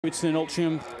Davidson and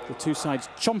Altrincham, the two sides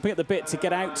chomping at the bit to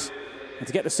get out and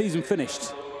to get the season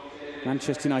finished.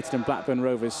 Manchester United and Blackburn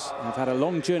Rovers have had a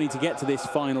long journey to get to this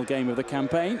final game of the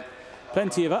campaign.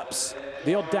 Plenty of ups,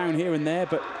 the odd down here and there,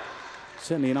 but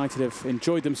certainly United have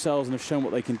enjoyed themselves and have shown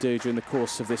what they can do during the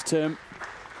course of this term.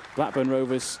 Blackburn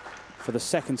Rovers, for the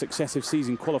second successive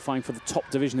season, qualifying for the top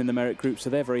division in the merit group,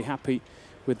 so they're very happy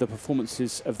with the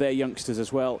performances of their youngsters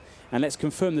as well. And let's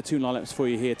confirm the two lineups for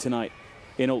you here tonight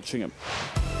in Altrincham.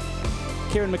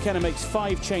 Kieran McKenna makes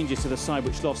 5 changes to the side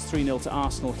which lost 3-0 to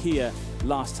Arsenal here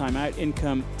last time out. In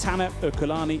come Tanner,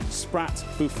 Ercolani, Spratt,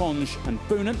 Buffonge and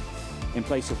Boonen in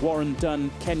place of Warren,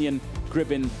 Dunn, Kenyon,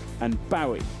 Gribbin and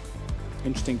Bowie.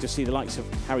 Interesting to see the likes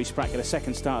of Harry Spratt get a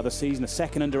second start of the season, a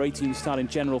second under-18 start in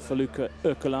general for Luca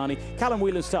Ercolani. Callum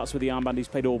Whelan starts with the armband. He's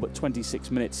played all but 26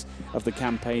 minutes of the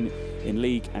campaign in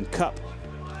League and Cup.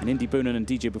 And Indy Boonen and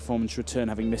DJ Buffonge return,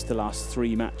 having missed the last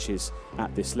 3 matches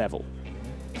at this level.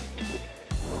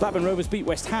 Blackburn Rovers beat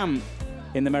West Ham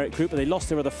in the merit group, but they lost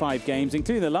their other 5 games,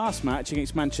 including the last match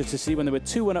against Manchester City when they were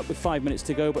 2-1 up with 5 minutes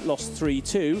to go, but lost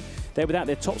 3-2. They're without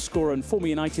their top scorer and former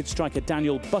United striker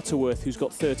Daniel Butterworth, who's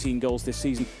got 13 goals this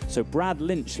season. So Brad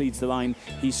Lynch leads the line.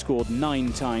 He's scored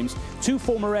 9 times. 2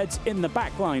 former Reds in the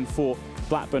back line for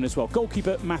Blackburn as well.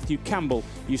 Goalkeeper Matthew Campbell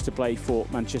used to play for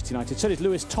Manchester United. So did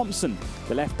Lewis Thompson,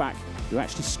 the left back, who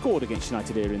actually scored against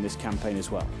United here in this campaign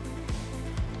as well.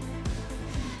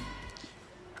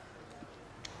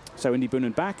 So Indy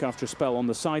Boonen back after a spell on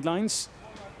the sidelines.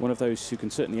 One of those who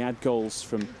can certainly add goals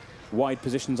from wide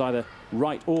positions, either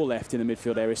right or left in the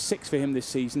midfield area. 6 for him this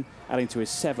season, adding to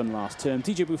his 7 last term.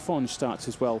 DJ Buffonge starts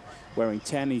as well, wearing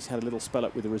 10. He's had a little spell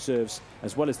up with the reserves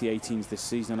as well as the 18s this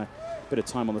season, and a bit of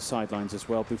time on the sidelines as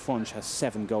well. Buffonge has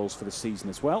 7 goals for the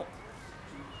season as well.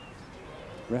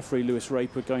 Referee Lewis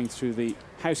Raper going through the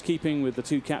housekeeping with the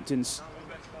 2 captains,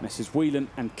 Messrs Whelan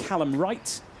and Callum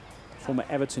Wright, former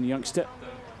Everton youngster.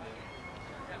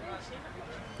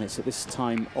 It's at this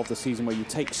time of the season where you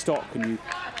take stock and you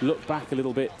look back a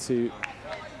little bit to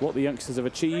what the youngsters have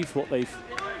achieved, what they've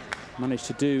managed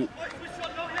to do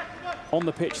on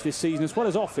the pitch this season, as well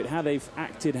as off it, how they've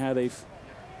acted, how they've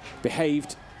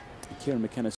behaved. Kieran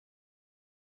McKenna.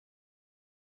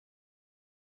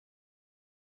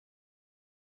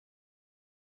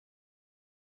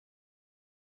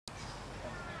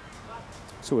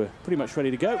 So we're pretty much ready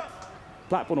to go.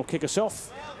 Blackburn will kick us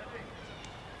off.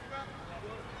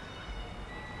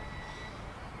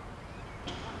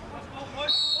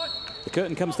 The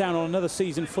curtain comes down on another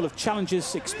season full of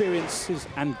challenges, experiences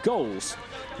and goals.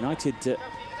 United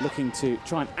looking to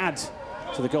try and add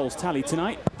to the goals tally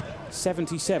tonight.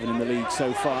 77 in the league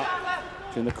so far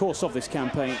during the course of this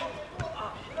campaign.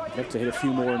 They'd love to hit a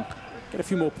few more and get a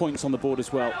few more points on the board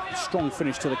as well. A strong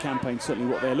finish to the campaign, certainly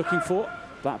what they're looking for.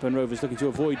 Blackburn Rovers looking to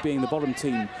avoid being the bottom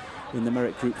team in the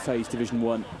merit group phase Division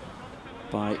 1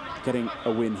 by getting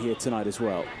a win here tonight as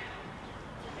well.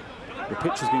 The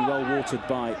pitch has been well watered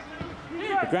by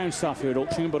the ground staff here at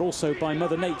Altrincham, but also by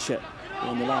Mother Nature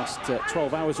in the last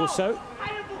 12 hours or so.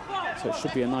 So it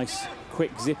should be a nice,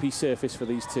 quick, zippy surface for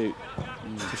these two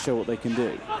to show what they can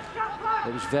do.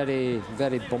 It was very,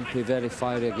 very bumpy, very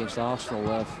fiery against Arsenal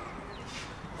a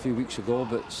few weeks ago,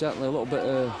 but certainly a little bit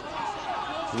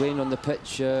of rain on the pitch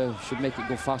should make it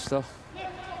go faster.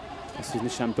 This is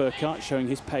Nishan Burkhardt showing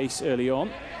his pace early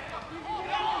on.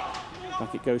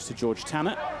 Back it goes to George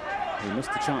Tanner. He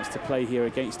missed the chance to play here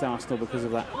against Arsenal because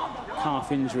of that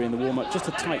calf injury in the warm-up. Just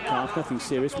a tight calf, nothing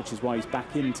serious, which is why he's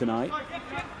back in tonight.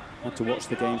 Had to watch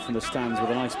the game from the stands with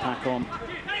an ice pack on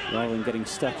rather than getting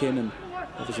stuck in, and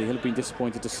obviously he'll have been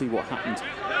disappointed to see what happened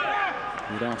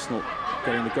with Arsenal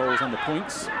getting the goals and the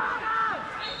points.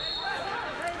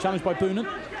 Challenged by Boonen,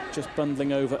 just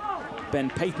bundling over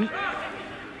Ben Payton.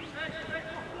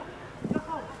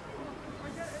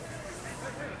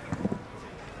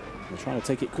 Trying to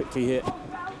take it quickly here,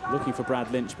 looking for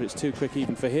Brad Lynch, but it's too quick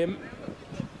even for him.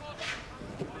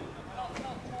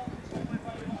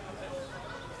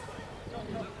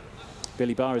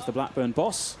 Billy Barr is the Blackburn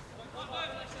boss,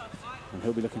 and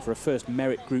he'll be looking for a first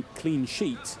merit group clean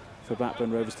sheet for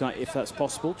Blackburn Rovers tonight, if that's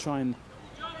possible. Try and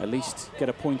at least get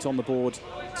a point on the board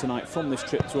tonight from this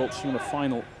trip to Altrincham, a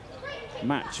final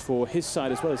match for his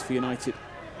side as well as for United.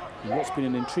 And what's been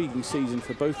an intriguing season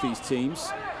for both these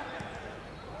teams.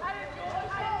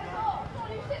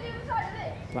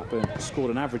 Blackburn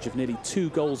scored an average of nearly 2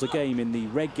 goals a game in the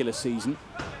regular season,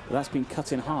 but that's been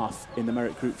cut in half in the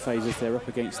merit group phase as they're up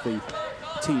against the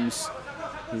teams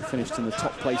who finished in the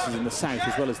top places in the south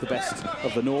as well as the best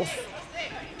of the north.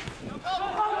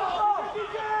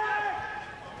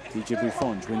 DJ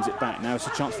Buffonge wins it back. Now it's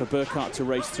a chance for Burkhardt to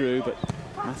race through, but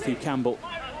Matthew Campbell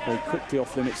very quickly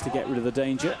off limits to get rid of the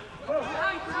danger.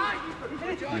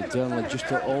 And Durnley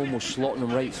just almost slotting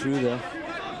him right through there.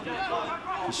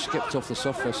 He skipped off the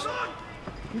surface.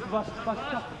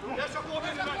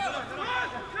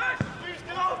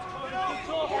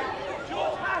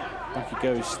 Back it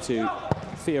goes to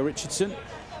Theo Richardson.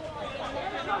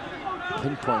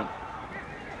 Pinpoint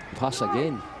pass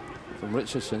again from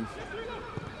Richardson.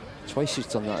 Twice he's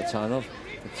done that at Tanner.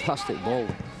 Fantastic ball.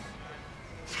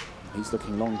 He's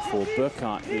looking long for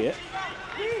Burkhart here.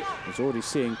 He's already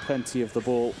seeing plenty of the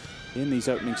ball in these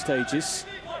opening stages.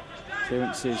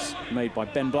 Clearances made by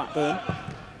Ben Blackburn.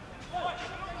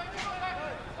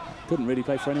 Couldn't really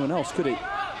play for anyone else, could he?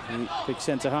 The big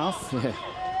centre half. Yeah.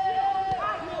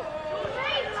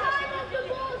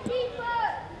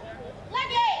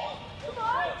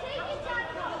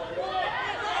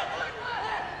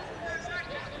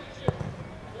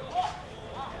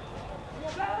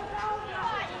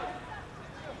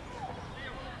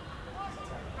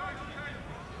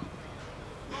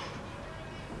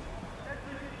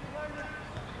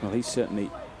 Well, he's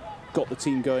certainly got the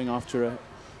team going after a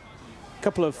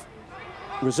couple of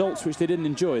results which they didn't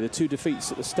enjoy. The 2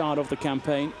 defeats at the start of the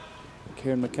campaign.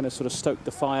 Kieran McKenna sort of stoked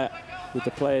the fire with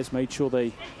the players, made sure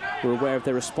they were aware of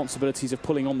their responsibilities of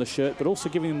pulling on the shirt, but also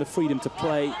giving them the freedom to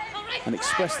play and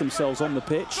express themselves on the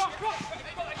pitch,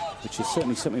 which is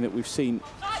certainly something that we've seen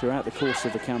throughout the course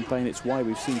of the campaign. It's why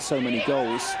we've seen so many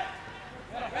goals.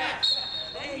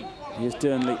 Here's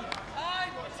Durnley,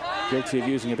 guilty of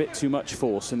using a bit too much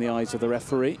force in the eyes of the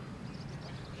referee.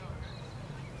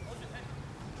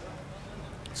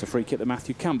 It's a free kick that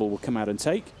Matthew Campbell will come out and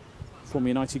take, former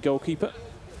United goalkeeper.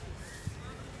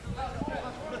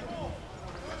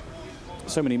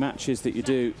 So many matches that you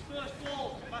do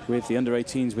with the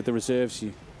under-18s, with the reserves,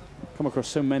 you come across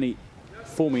so many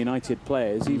former United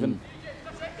players, even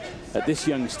at this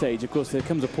young stage. Of course, there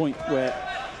comes a point where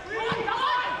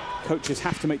coaches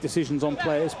have to make decisions on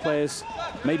players, players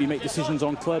maybe make decisions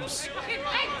on clubs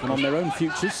and on their own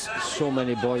futures. So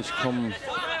many boys come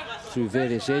through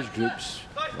various age groups.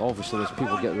 Obviously, there's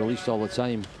people get released all the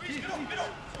time.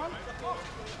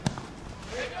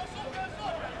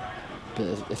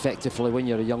 But effectively, when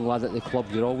you're a young lad at the club,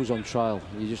 you're always on trial.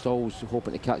 You're just always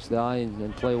hoping to catch the eye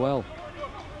and play well.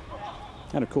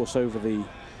 And of course, over the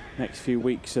next few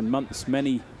weeks and months,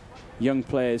 many young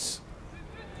players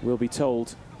will be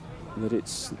told that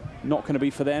it's not going to be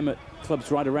for them at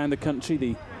clubs right around the country.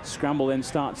 The scramble then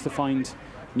starts to find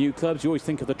new clubs. You always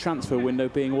think of the transfer window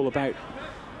being all about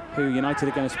who United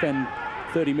are going to spend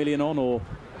 30 million on, or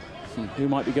who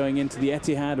might be going into the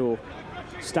Etihad or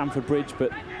Stamford Bridge, but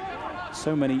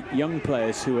so many young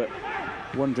players who are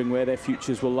wondering where their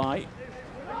futures will lie.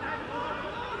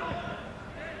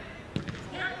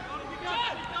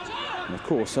 And of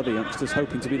course, other youngsters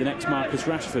hoping to be the next Marcus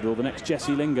Rashford or the next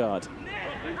Jesse Lingard.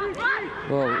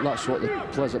 Well, that's what the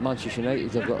players at Manchester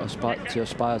United have got to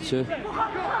aspire to.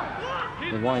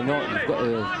 And why not?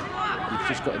 You've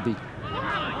just got to be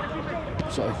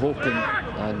sort of hoping,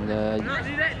 and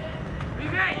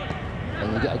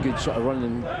you get a good sort of run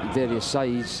in various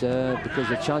sides, because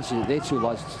the chances that they 2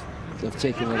 lads have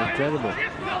taken are incredible.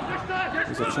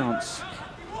 There's a chance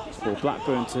for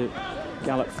Blackburn to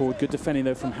gallop forward. Good defending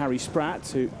though from Harry Spratt,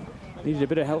 who needed a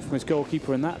bit of help from his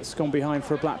goalkeeper, and that's gone behind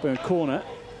for a Blackburn corner.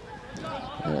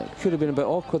 It could have been a bit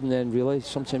awkward in the end, really.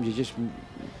 Sometimes you just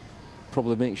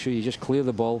probably make sure you just clear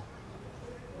the ball.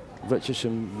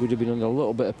 Richardson would have been under a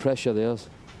little bit of pressure there.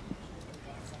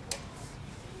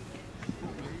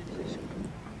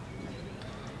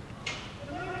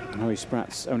 Harry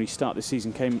Spratt's only start this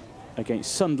season came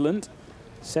against Sunderland.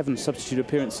 7 substitute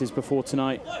appearances before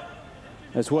tonight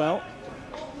as well.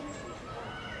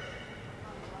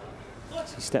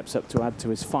 As he steps up to add to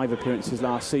his 5 appearances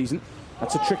last season.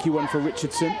 That's a tricky one for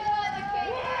Richardson.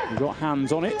 He got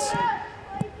hands on it.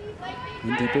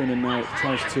 Indy Boonen now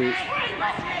tries to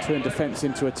turn defence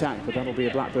into attack, but that'll be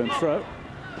a Blackburn throw.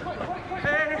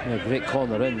 Yeah, great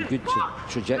corner in, good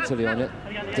trajectory on it.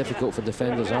 Difficult for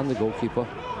defenders and the goalkeeper.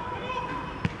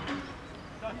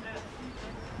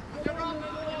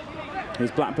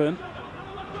 Here's Blackburn.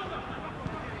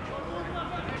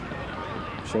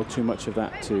 Showed too much of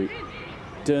that to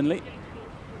Durnley.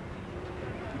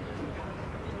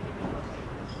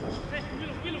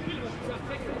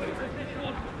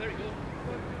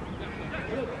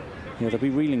 Yeah, they'll be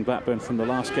reeling, Blackburn, from the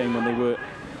last game when they were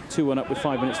 2-1 up with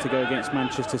 5 minutes to go against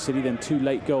Manchester City. Then 2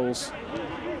 late goals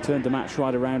turned the match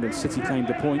right around, and City claimed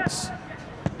the points.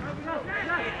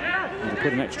 And they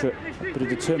put an extra bit of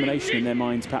determination in their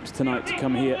minds perhaps tonight to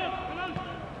come here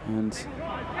and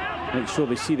make sure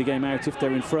they see the game out if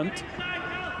they're in front.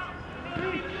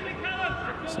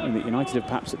 Something that United have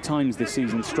perhaps at times this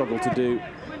season struggled to do.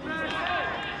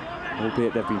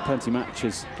 Albeit there have been plenty of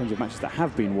matches that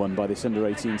have been won by this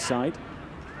under-18 side.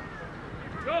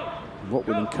 What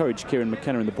will encourage Kieran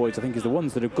McKenna and the boys, I think, is the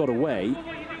ones that have got away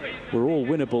were all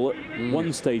winnable at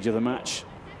one stage of the match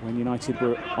when United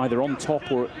were either on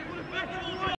top or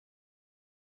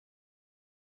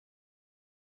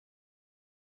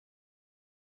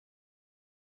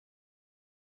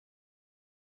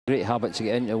great habit to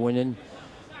get into winning,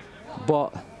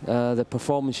 but the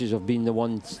performances have been the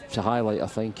ones to highlight, I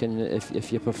think, and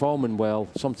if you're performing well,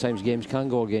 sometimes games can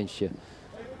go against you.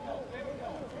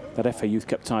 That FA Youth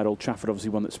Cup tie at Old Trafford, obviously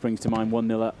one that springs to mind,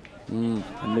 1-0 up and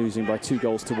losing by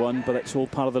 2-1, but it's all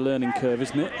part of the learning curve,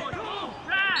 isn't it?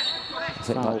 I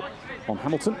think Foul on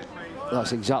Hamilton.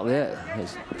 That's exactly it.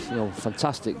 It's, you know,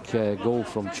 fantastic goal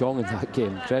from Chong in that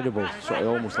game, incredible, sort of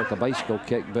almost like a bicycle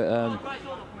kick, but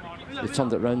they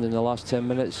turned it round in the last 10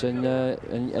 minutes and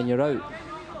you're out.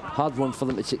 Hard one for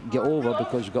them to get over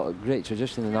because you've got a great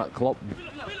tradition in that club,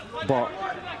 but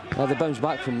they bounced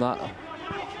back from that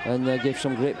and gave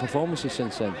some great performances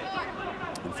since then.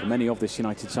 And for many of this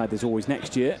United side, there's always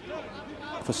next year.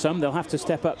 For some, they'll have to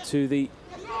step up to the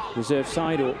reserve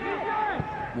side, or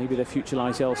maybe their future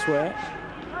lies elsewhere.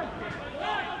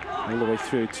 All the way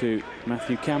through to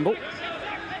Matthew Campbell.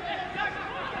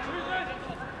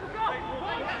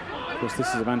 Of course, this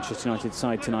is a Manchester United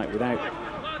side tonight without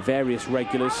various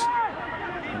regulars,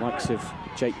 the likes of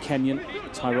Jake Kenyon,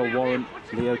 Tyrell Warren,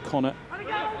 Leo Connor,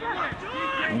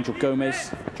 Angel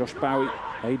Gomez, Josh Bowie,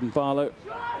 Aidan Barlow,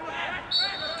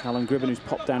 Callum Gribben, who's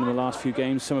popped down in the last few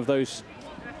games. Some of those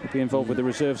will be involved with the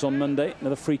reserves on Monday.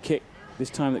 Another free kick, this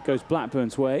time that goes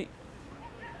Blackburn's way.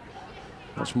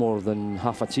 That's more than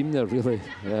half a team there, really,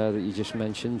 that you just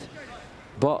mentioned.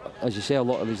 But, as you say, a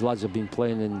lot of these lads have been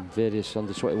playing in various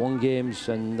under-21 games,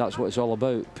 and that's what it's all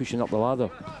about, pushing up the ladder.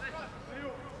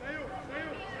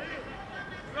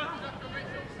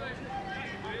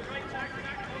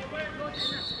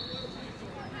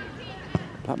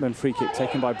 Blackburn free kick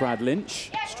taken by Brad Lynch,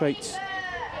 straight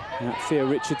at Theo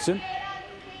Richardson.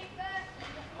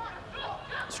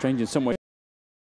 Strange in some way.